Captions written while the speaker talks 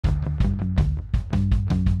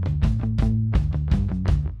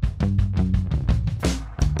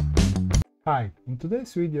Hi, in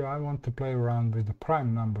today's video I want to play around with the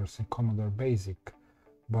prime numbers in Commodore Basic,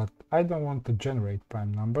 but I don't want to generate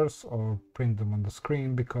prime numbers or print them on the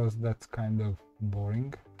screen because that's kind of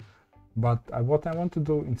boring. But what I want to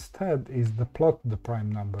do instead is to plot the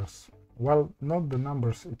prime numbers. Well, not the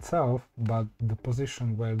numbers itself, but the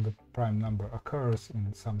position where the prime number occurs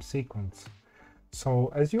in some sequence.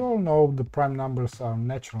 So, as you all know, the prime numbers are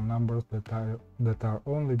natural numbers that are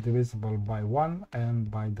only divisible by 1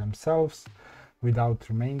 and by themselves without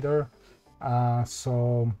remainder.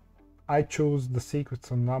 So I choose the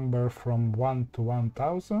sequence of number from 1 to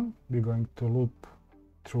 1000. We're going to loop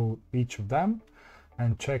through each of them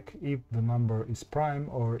and check if the number is prime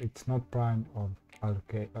or it's not prime, or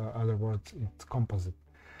other words, it's composite.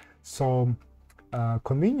 So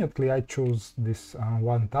conveniently I choose this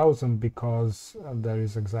 1000 because there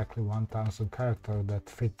is exactly 1000 character that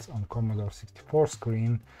fits on Commodore 64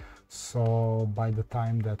 screen. So by the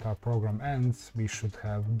time that our program ends, we should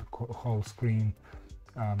have the whole screen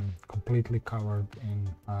completely covered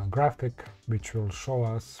in graphic, which will show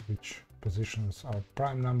us which positions are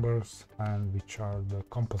prime numbers and which are the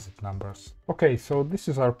composite numbers. Okay, so this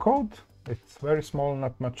is our code. It's very small,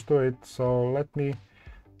 not much to it. So let me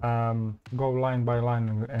go line by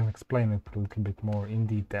line and explain it a little bit more in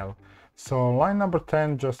detail. So line number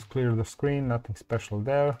 10, just clear the screen, nothing special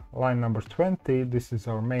there. Line number 20, this is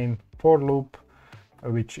our main for loop,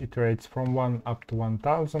 which iterates from 1 up to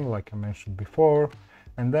 1000, like I mentioned before.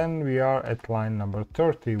 And then we are at line number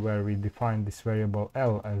 30, where we define this variable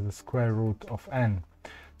L as the square root of n.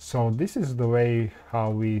 So this is the way how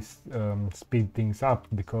we speed things up,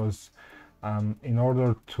 because in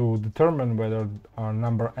order to determine whether our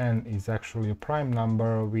number n is actually a prime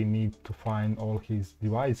number, we need to find all his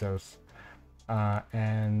divisors,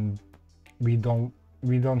 and we don't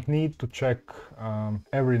need to check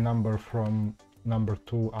every number from number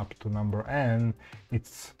 2 up to number n.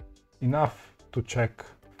 It's enough to check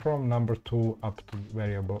from number 2 up to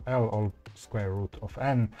variable L, or square root of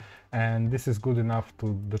n, and this is good enough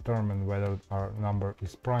to determine whether our number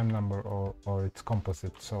is prime number or it's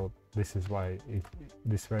composite. So this is why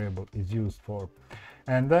this variable is used for.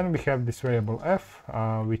 And then we have this variable f,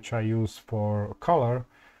 which I use for color,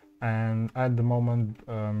 and at the moment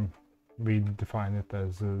we define it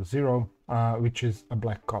as 0, which is a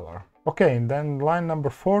black color. Okay, and then line number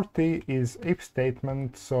 40 is if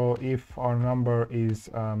statement. So if our number is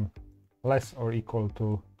less or equal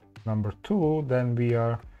to number 2, then we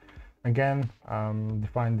are again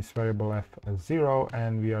define this variable f as 0,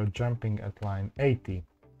 and we are jumping at line 80.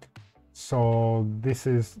 So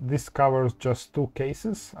this covers just two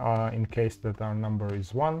cases, in case that our number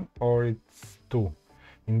is 1 or it's 2.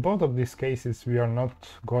 In both of these cases we are not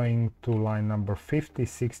going to line number 50,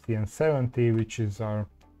 60 and 70, which is our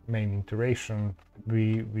main iteration.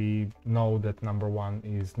 We know that number 1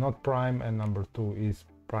 is not prime and number 2 is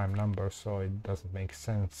prime number, so it doesn't make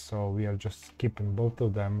sense. So we are just skipping both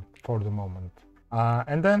of them for the moment.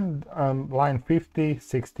 And then line 50,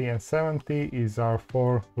 60 and 70 is our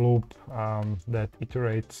for loop that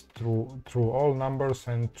iterates through all numbers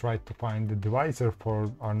and try to find the divisor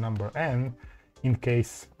for our number n. In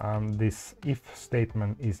case this if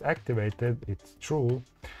statement is activated, it's true,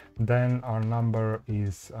 then our number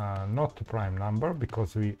is not a prime number,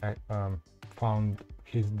 because we found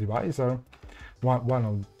his divisor, one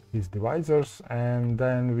of his divisors, and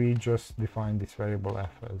then we just define this variable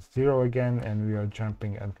f as 0 again, and we are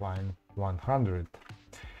jumping at line 100.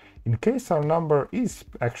 In case our number is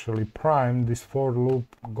actually prime, this for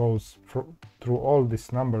loop goes through all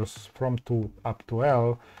these numbers from 2 up to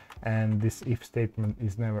L, and this if statement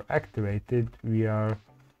is never activated. We are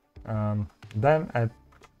then at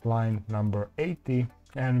line number 80,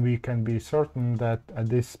 and we can be certain that at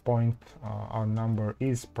this point our number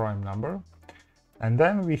is prime number. And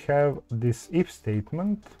then we have this if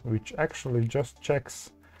statement, which actually just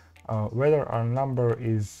checks whether our number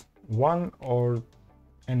is 1 or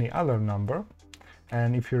any other number.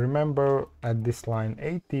 And if you remember, at this line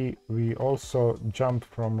 80 we also jump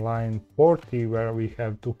from line 40, where we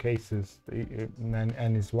have two cases,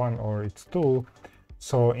 n is 1 or it's 2.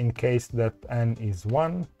 So in case that n is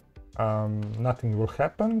 1, nothing will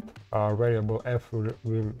happen, our variable f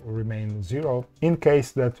will remain 0. In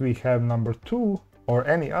case that we have number 2 or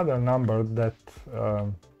any other number that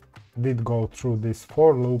did go through this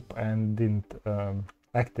for loop and didn't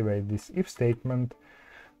activate this if statement,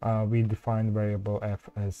 we define variable f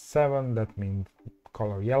as 7, that means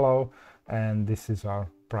color yellow, and this is our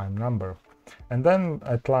prime number. And then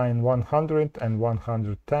at line 100 and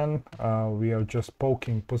 110 we are just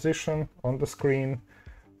poking position on the screen,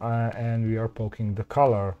 and we are poking the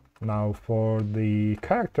color. Now for the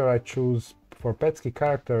character I choose, for Petsky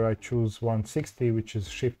character I choose 160, which is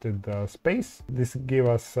shifted space. This give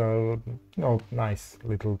us a nice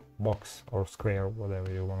little box or square,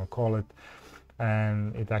 whatever you want to call it,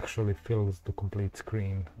 and it actually fills the complete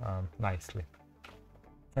screen nicely.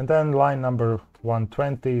 And then line number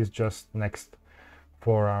 120 is just next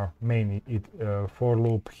for our main for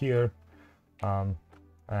loop here,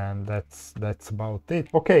 and that's about it.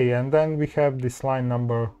 Okay, and then we have this line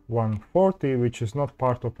number 140, which is not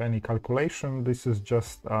part of any calculation. This is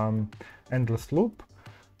just endless loop.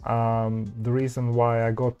 The reason why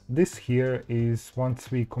I got this here is once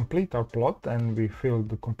we complete our plot and we fill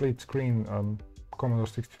the complete screen, Commodore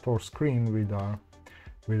 64 screen with our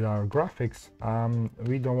graphics,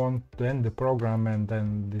 we don't want to end the program and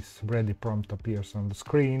then this ready prompt appears on the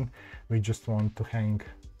screen. We just want to hang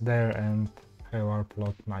there and have our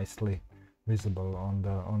plot nicely visible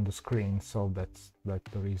on the screen. So that's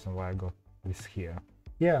the reason why I got this here.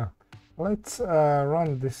 Yeah, let's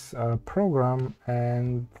run this program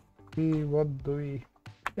and see what do we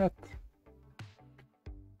get.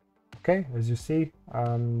 Okay, as you see,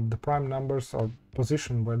 the prime numbers or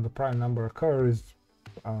position where the prime number occurs is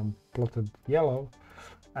plotted yellow,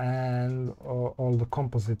 and all the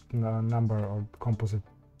composite number or composite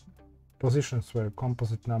positions where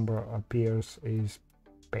composite number appears is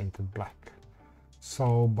painted black.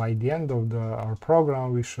 So by the end of our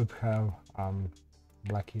program we should have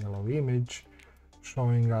black yellow image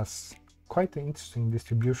showing us quite an interesting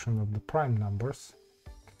distribution of the prime numbers,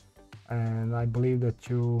 and I believe that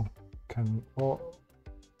you can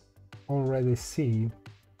already see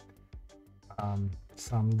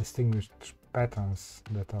some distinguished patterns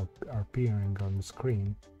that are appearing on the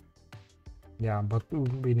screen. Yeah, but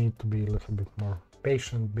we need to be a little bit more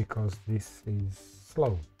patient because this is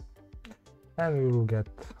slow, and we will get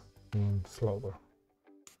slower.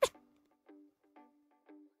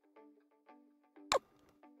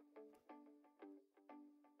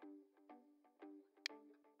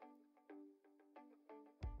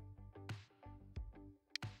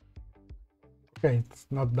 Okay, it's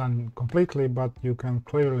not done completely, but you can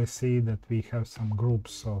clearly see that we have some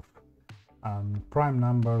groups of prime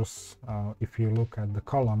numbers. If you look at the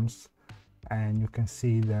columns, and you can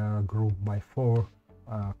see they are grouped by 4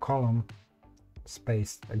 column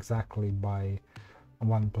spaced exactly by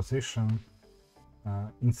one position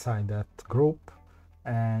inside that group,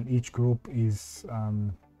 and each group is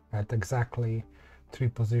at exactly 3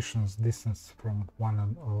 positions distance from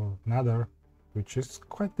one another, which is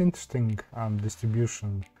quite interesting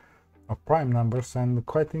distribution of prime numbers and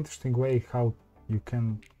quite interesting way how you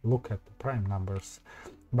can look at the prime numbers.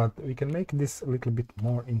 But we can make this a little bit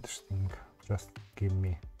more interesting. Just give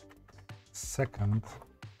me a second.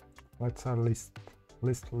 Let's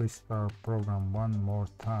list our program one more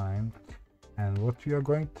time, and what we are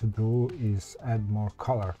going to do is add more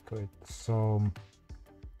color to it. So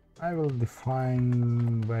I will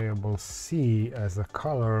define variable C as a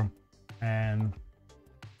color, and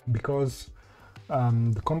because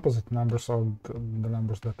the composite numbers or the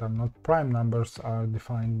numbers that are not prime numbers are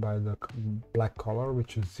defined by the black color,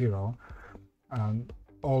 which is 0, and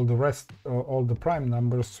all the rest, all the prime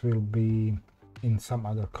numbers will be in some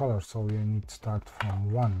other color, so we need to start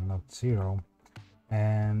from 1, not 0.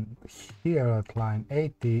 And here at line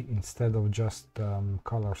 80, instead of just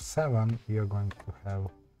color 7, we are going to have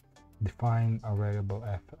define a variable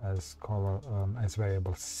f as color as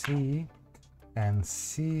variable C, and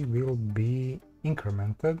C will be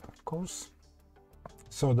incremented, of course,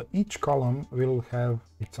 so that each column will have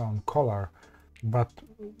its own color. But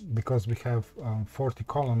because we have 40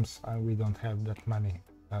 columns, we don't have that many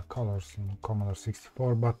colors in Commodore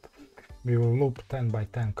 64, but we will loop 10 by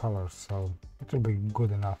 10 colors, so it will be good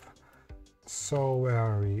enough. So where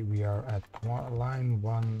are we? We are at line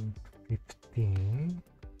 115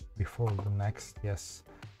 before the next, yes,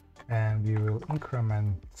 and we will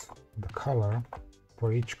increment the color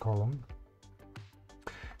for each column,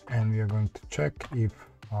 and we are going to check if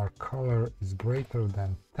our color is greater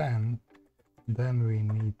than 10, then we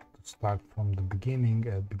need to start from the beginning.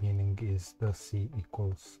 Beginning is the C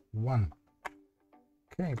equals 1.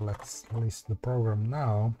 Okay, let's list the program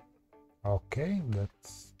now. Okay,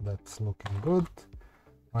 that's looking good.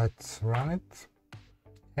 Let's run it.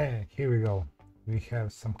 Hey, here we go. We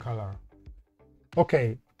have some color.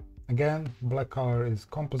 Okay, again, black color is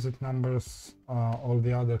composite numbers. All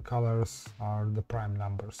the other colors are the prime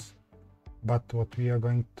numbers. But what we are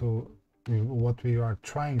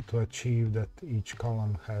trying to achieve, that each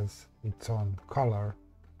column has its own color,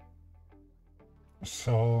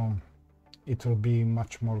 so it will be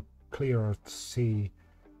much more clearer to see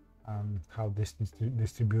how this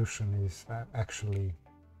distribution is actually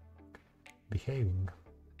behaving.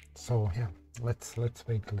 So yeah, let's wait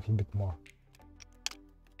a little bit more.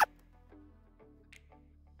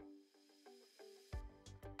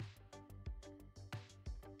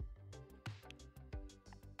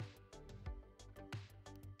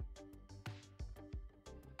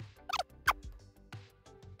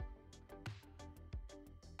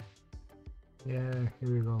 Yeah,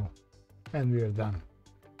 here we go. And we are done.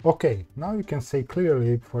 Okay, now you can say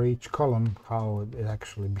clearly for each column how it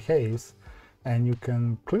actually behaves, and you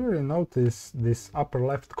can clearly notice this upper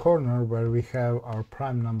left corner where we have our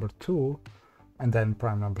prime number 2, and then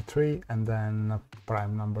prime number 3, and then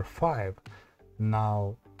prime number 5.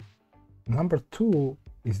 Now, number 2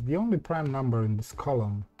 is the only prime number in this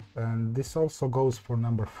column, and this also goes for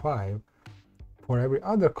number 5. For every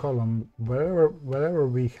other column, wherever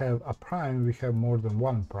we have a prime, we have more than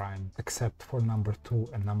one prime, except for number 2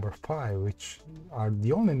 and number 5, which are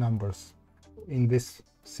the only numbers in this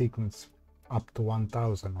sequence up to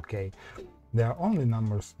 1000, okay? They are only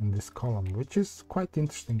numbers in this column, which is quite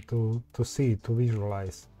interesting to see, to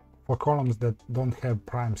visualize. For columns that don't have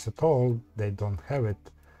primes at all, they don't have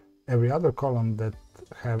it. Every other column that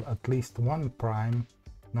have at least one prime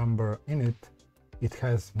number in it, it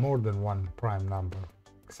has more than one prime number,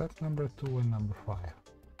 except number 2 and number 5.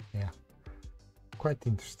 Yeah, quite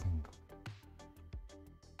interesting.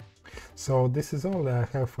 So this is all that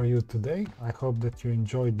I have for you today. I hope that you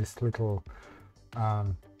enjoyed this little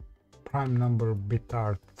prime number bit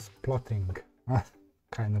art plotting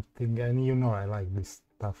kind of thing, and you know I like this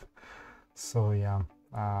stuff. So yeah,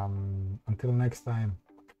 until next time,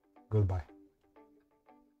 goodbye.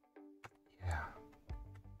 Yeah,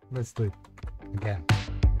 let's do it again.